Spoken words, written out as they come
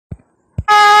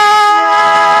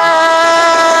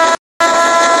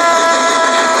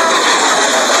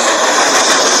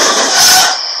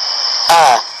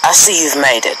see you've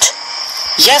made it.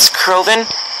 Yes, Crovan.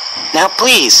 Now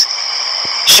please,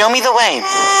 show me the way.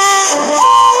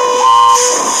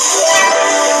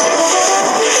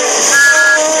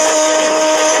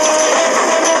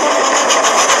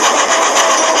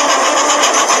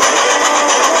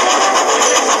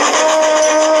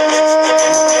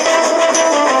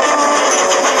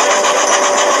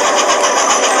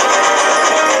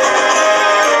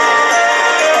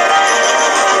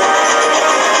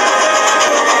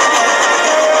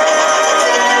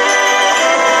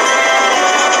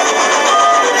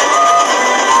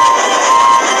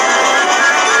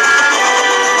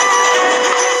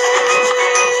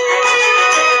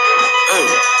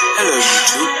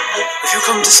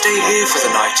 To stay here for the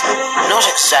night? Not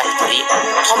exactly.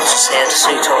 Thomas is here to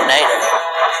see Tornado.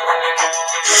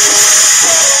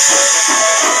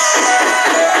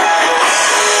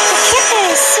 The kipper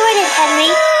is sorted,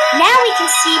 Henry. Now we can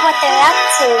see what they're up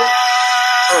to.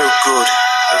 Oh, good.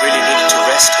 I really needed to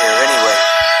rest here anyway.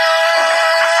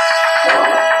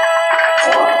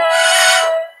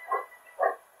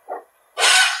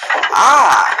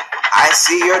 I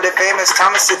see you're the famous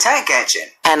Thomas the Tank Engine.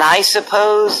 And I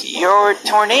suppose you're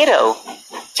Tornado.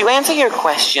 To answer your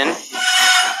question,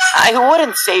 I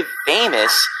wouldn't say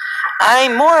famous.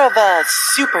 I'm more of a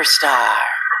superstar.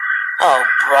 Oh,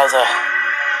 brother.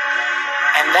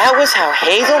 And that was how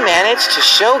Hazel managed to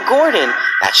show Gordon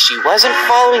that she wasn't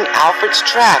following Alfred's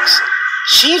tracks.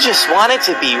 She just wanted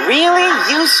to be really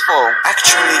useful.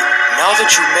 Actually, now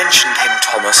that you mentioned him,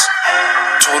 Thomas,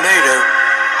 Tornado,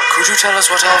 could you tell us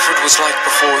what Alfred was like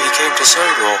before he came to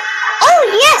Sodor? Oh,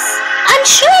 yes! I'm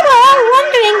sure we're all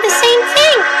wondering the same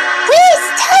thing. Please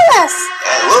tell us!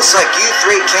 It looks like you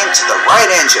three came to the right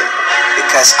engine,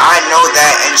 because I know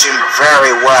that engine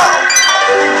very well.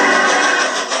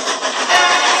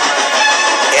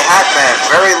 It had been a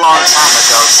very long time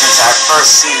ago since I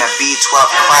first seen a B-12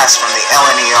 class from the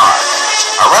LNER.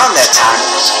 Around that time,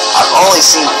 I've only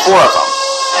seen 4 of them,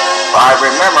 but I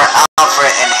remember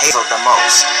Alfred and Hazel the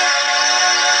most.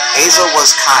 Hazel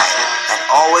was kind and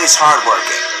always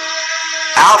hardworking.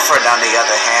 Alfred, on the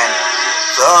other hand,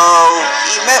 though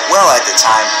he meant well at the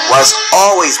time, was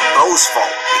always boastful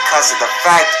because of the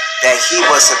fact that he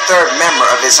was the 3rd member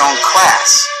of his own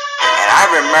class. And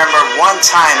I remember one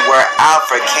time where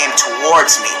Alfred came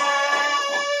towards me.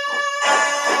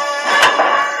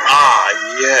 Ah,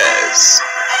 yes.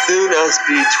 Soon as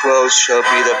B-12 shall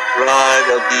be the pride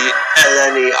of the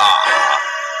LNER.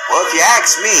 Well, if you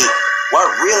ask me, what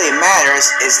really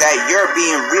matters is that you're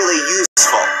being really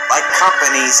useful, like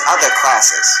company's other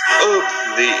classes. Oh,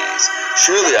 please.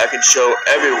 Surely I can show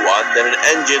everyone that an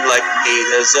engine like me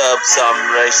deserves some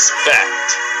respect.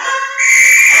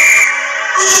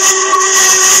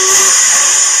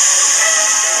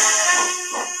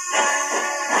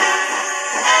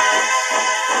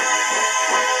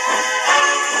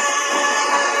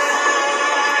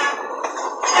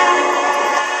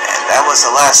 And that was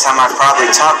the last time I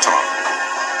probably talked to him.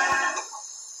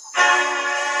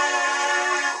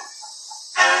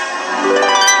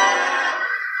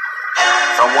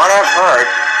 From what I've heard,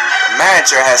 the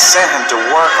manager has sent him to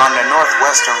work on the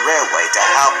Northwestern Railway to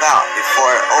help out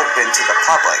before it opened to the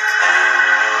public.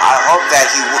 I hope that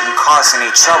he wouldn't cause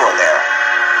any trouble there,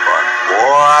 but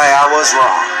boy, I was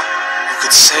wrong. You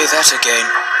could say that again,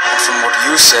 but from what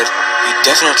you said, he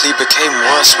definitely became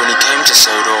worse when he came to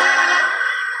Sodor.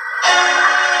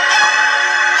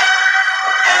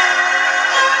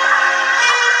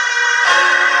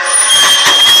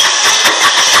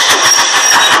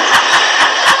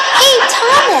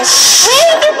 Where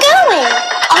are you going?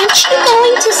 Aren't you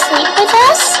going to sleep with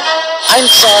us? I'm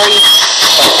sorry,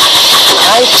 but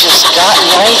I just got an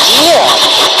idea.